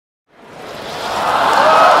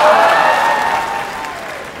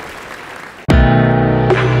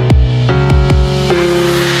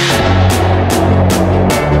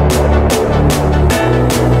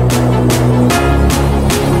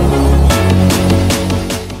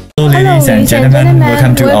and gentlemen,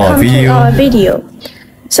 welcome to our video.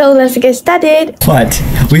 So let's get started. What?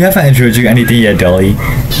 We haven't introduced anything yet, Dolly.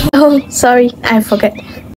 Oh, sorry, I forgot.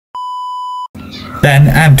 Then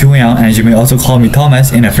I'm too young, and you may also call me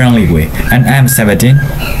Thomas in a friendly way. And I'm 17.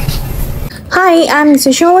 Hi, I'm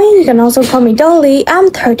Shoon. You can also call me Dolly. I'm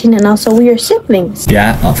 13 and also we are siblings.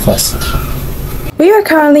 Yeah, of course. We are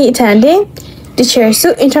currently attending the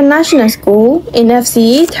Htoo International School in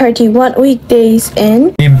FCE 31 weekdays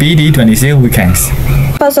and in BD 26 weekends.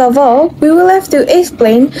 First of all, we will have to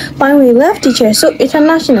explain why we left the Htoo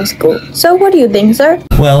International School. So what do you think, sir?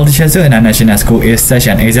 Well, the Htoo International School is such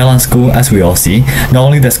an excellent school as we all see. Not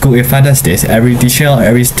only the school is fantastic, every teacher,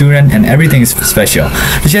 every student, and everything is special.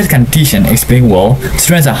 Teachers can teach and explain well,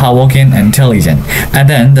 students are hardworking and intelligent, and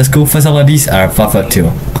then the school facilities are perfect too.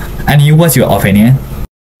 And you, what's your opinion?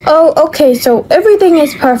 Oh, okay, so everything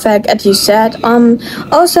is perfect as you said.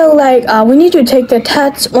 Also we need to take the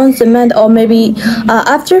test once a month or maybe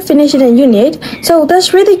after finishing a unit. So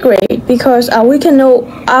that's really great because we can know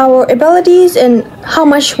our abilities and how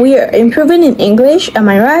much we are improving in English. Am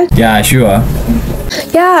I right? Yeah, sure.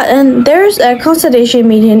 Yeah, and there's a consultation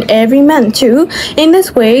meeting every month too. In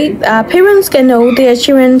this way, parents can know their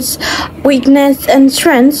children's weakness and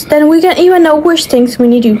strengths. Then we can even know which things we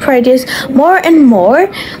need to practice more and more.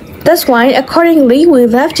 That's why, accordingly, we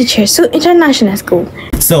left the Htoo International School.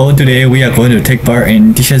 So today we are going to take part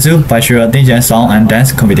in the Htoo Patriotic Song and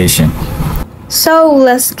Dance Competition. So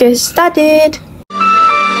let's get started.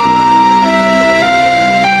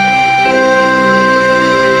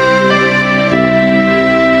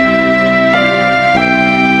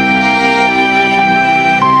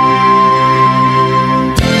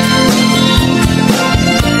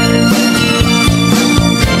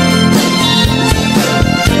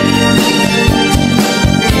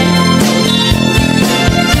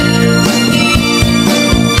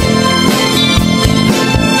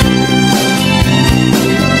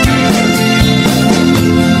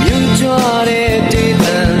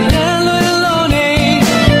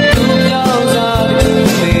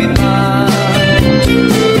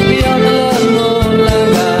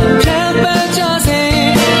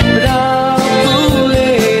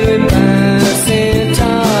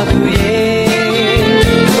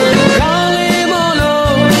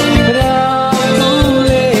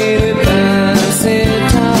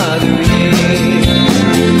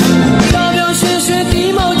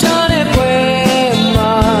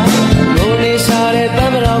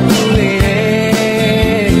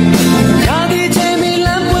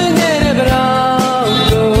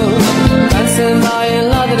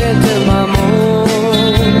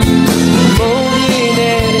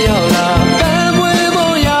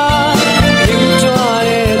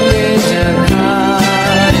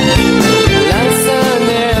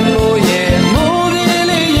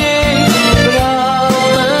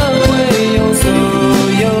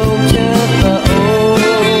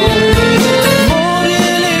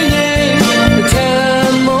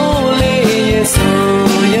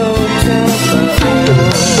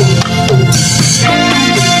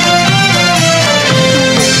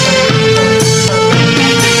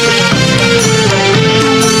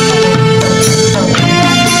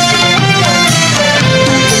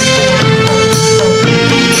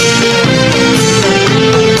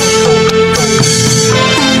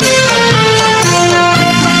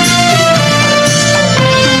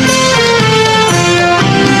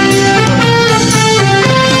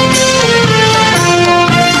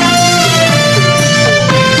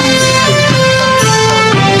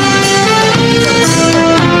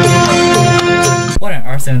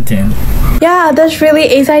 Yeah, that's really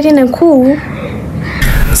exciting and cool.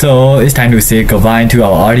 So it's time to say goodbye to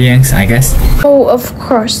our audience, I guess. Oh, of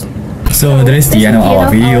course. So that is the end of our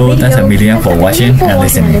video. Thanks a million for watching and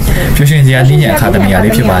listening. Shoon စရာ Academy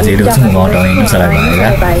လေးဖြစ်ပါစေလို့ဆုမွန်ကောင်းတောင်းရင်နှုတ်ဆက်လိုက်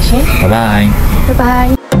ပါရစေ။ Bye bye. Bye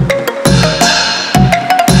bye.